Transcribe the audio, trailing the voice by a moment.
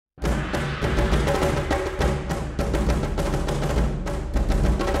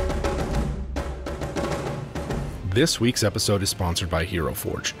This week's episode is sponsored by Hero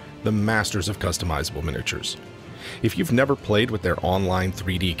Forge, the masters of customizable miniatures. If you've never played with their online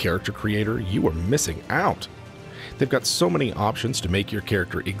 3D character creator, you are missing out. They've got so many options to make your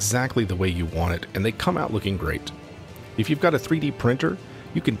character exactly the way you want it, and they come out looking great. If you've got a 3D printer,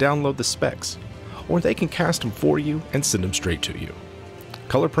 you can download the specs, or they can cast them for you and send them straight to you.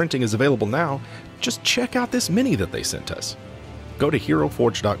 Color printing is available now. Just check out this mini that they sent us. Go to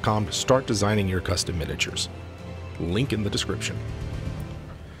heroforge.com to start designing your custom miniatures. Link in the description.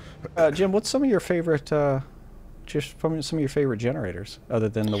 Jim, what's some of your favorite, just from some of your favorite generators, other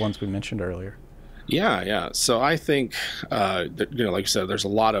than the ones we mentioned earlier? Yeah. So I think, that, like you said, there's a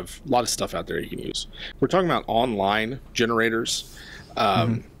lot of stuff out there you can use. We're talking about online generators.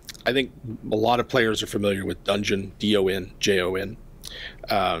 I think a lot of players are familiar with Dungeon, D-O-N-J-O-N.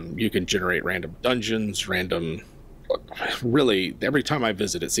 You can generate random dungeons, really, every time I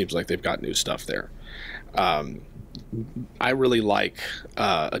visit, it seems like they've got new stuff there. I really like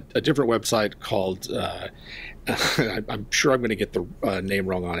a different website called, I'm sure I'm going to get the name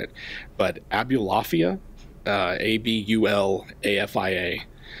wrong on it, but Abulafia, A-B-U-L-A-F-I-A,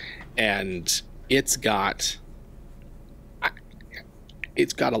 and it's got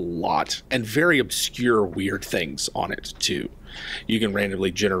a lot and very obscure, weird things on it too. You can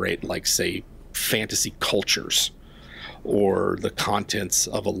randomly generate, like, say, fantasy cultures, or the contents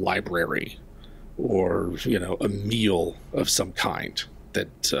of a library, or a meal of some kind that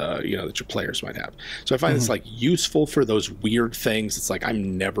that your players might have. So I find it's like useful for those weird things. It's like,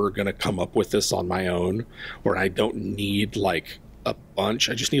 I'm never going to come up with this on my own, or I don't need like a bunch.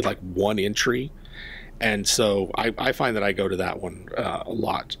 I just need like one entry. And so I find that I go to that one a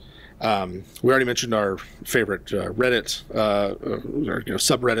lot. We already mentioned our favorite Reddit, or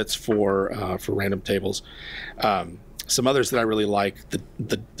subreddits for random tables. Some others that I really like,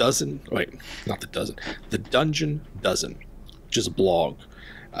 the Dungeon Dozen, which is a blog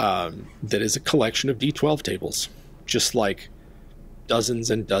that is a collection of D12 tables, just like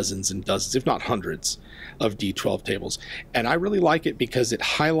dozens and dozens and dozens, if not hundreds, of D12 tables. And I really like it because it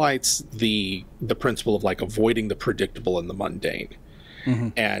highlights the principle of like avoiding the predictable and the mundane.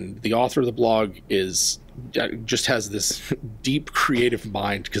 And the author of the blog just has this deep creative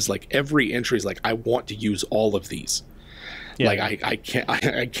mind, because like every entry is like, I want to use all of these. Yeah. Like I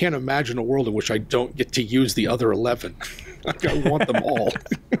can't imagine a world in which I don't get to use the other 11. Like, I want them all.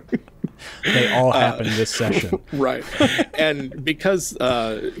 They all happen this session, right? And because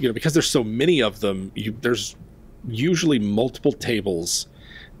there's so many of them, there's usually multiple tables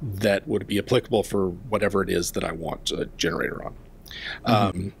that would be applicable for whatever it is that I want a generator on.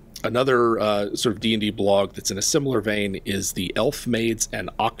 Another sort of D&D blog that's in a similar vein is the Elf Maids and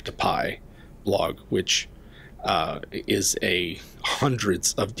Octopi blog, which is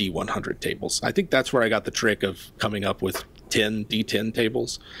hundreds of D100 tables. I think that's where I got the trick of coming up with 10 D10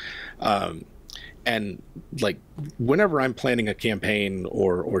 tables. And like, whenever I'm planning a campaign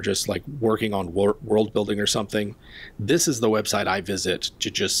or just like working on world building or something, this is the website I visit to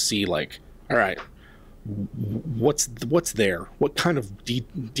just see, like, all right, what's there? What kind of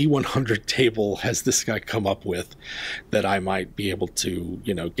D100 table has this guy come up with that I might be able to,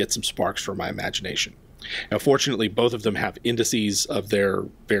 get some sparks for my imagination? Now, fortunately, both of them have indices of their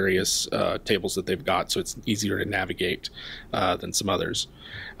various tables that they've got, so it's easier to navigate than some others.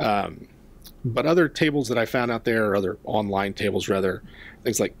 But other tables that I found out there, other online tables rather,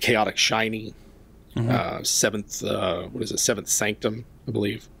 things like Chaotic Shiny, Seventh Sanctum, I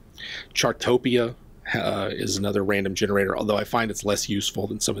believe. Chartopia is another random generator, although I find it's less useful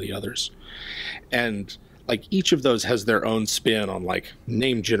than some of the others. And like, each of those has their own spin on like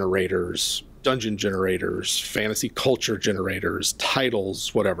name generators, dungeon generators, fantasy culture generators,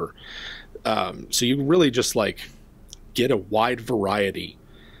 titles, whatever. So you really just like get a wide variety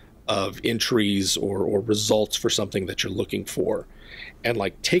of entries or results for something that you're looking for. And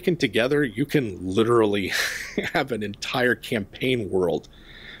like, taken together, you can literally have an entire campaign world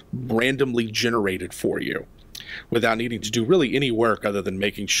randomly generated for you without needing to do really any work other than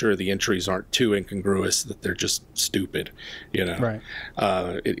making sure the entries aren't too incongruous that they're just stupid, Right.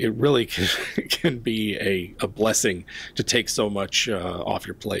 It really can be a blessing to take so much off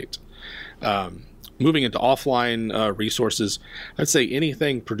your plate. Moving into offline resources, I'd say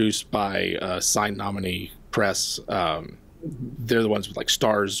anything produced by Sign Nominee Press. They're the ones with like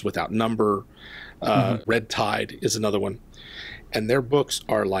Stars Without Number. Red Tide is another one. And their books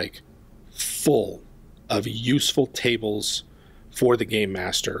are like full of useful tables for the game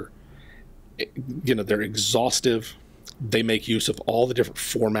master. They're exhaustive. They make use of all the different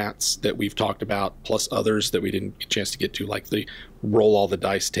formats that we've talked about, plus others that we didn't get a chance to get to, like the roll all the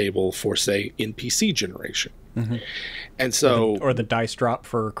dice table for, say, NPC generation. And so, or the dice drop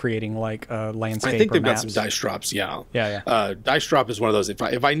for creating like a landscape. I think they've maps. got some dice drops. Yeah, yeah. Dice drop is one of those.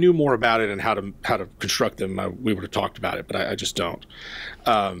 If I knew more about it and how to construct them, we would have talked about it. But I just don't.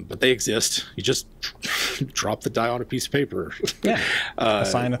 But they exist. You just drop the die on a piece of paper. Yeah.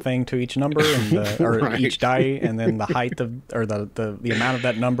 Assign a thing to each number or Right. each die, and then the height of or the amount of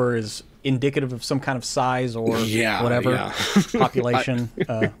that number is indicative of some kind of size or whatever population,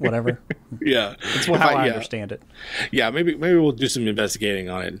 whatever. Yeah, That's how I understand it. Yeah, maybe we'll do some investigating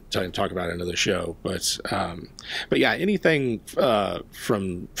on it and talk about it in another show. But yeah, anything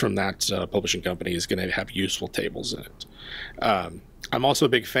from that publishing company is going to have useful tables in it. I'm also a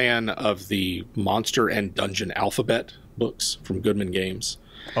big fan of the Monster and Dungeon Alphabet books from Goodman Games.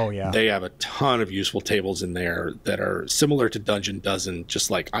 Oh yeah, they have a ton of useful tables in there that are similar to Dungeon Dozen. Just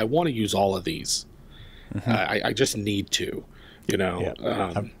like I want to use all of these, I just need to, you know.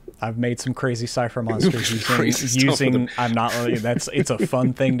 Yeah. I've made some crazy cipher monsters using I'm not really. It's a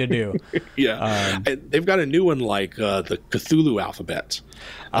fun thing to do. Yeah, they've got a new one like the Cthulhu alphabet.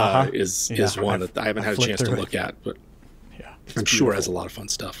 Is one that I haven't had a chance to look at, but I'm sure it has a lot of fun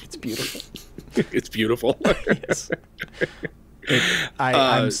stuff. It's beautiful. It's beautiful. Yes.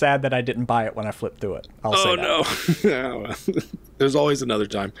 I'm sad that I didn't buy it when I flipped through it. I'll say that. No. There's always another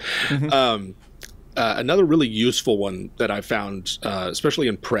time. Another really useful one that I found, especially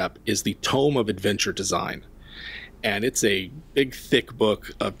in prep, is the Tome of Adventure Design. And it's a big, thick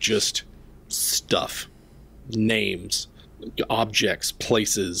book of just stuff, names, objects,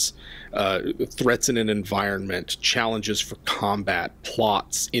 places, threats in an environment, challenges for combat,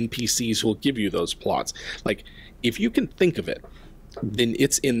 plots, NPCs who will give you those plots. Like, if you can think of it, then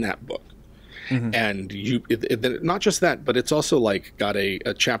it's in that book. And not just that, but it's also like got a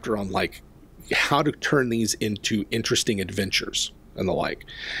chapter on like how to turn these into interesting adventures and the like.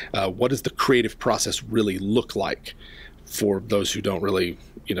 What does the creative process really look like for those who don't really,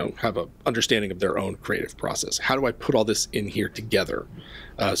 have a understanding of their own creative process? How do I put all this in here together?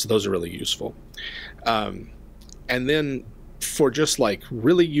 So those are really useful. And then for just like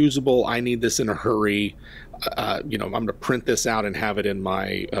really usable, I need this in a hurry. I'm going to print this out and have it in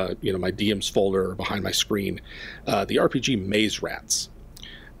my, my DM's folder behind my screen. The RPG Maze Rats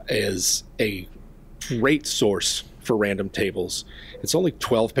is a great source for random tables. It's only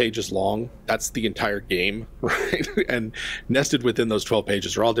 12 pages long. That's the entire game, right? And nested within those 12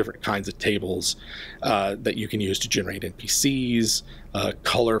 pages are all different kinds of tables that you can use to generate NPCs,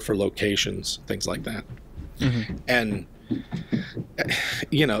 color for locations, things like that. And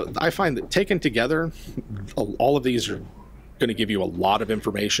I find that taken together, all of these are going to give you a lot of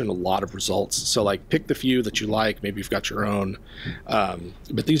information, a lot of results. So like pick the few that you like. Maybe you've got your own,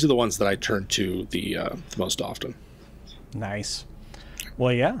 but these are the ones that I turn to the most often. Nice.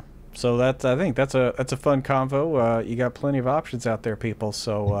 Well, yeah. So I think that's a fun convo. You got plenty of options out there, people.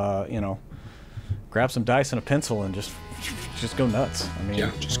 So grab some dice and a pencil and just go nuts. I mean,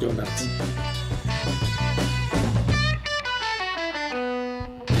 yeah, just go nuts.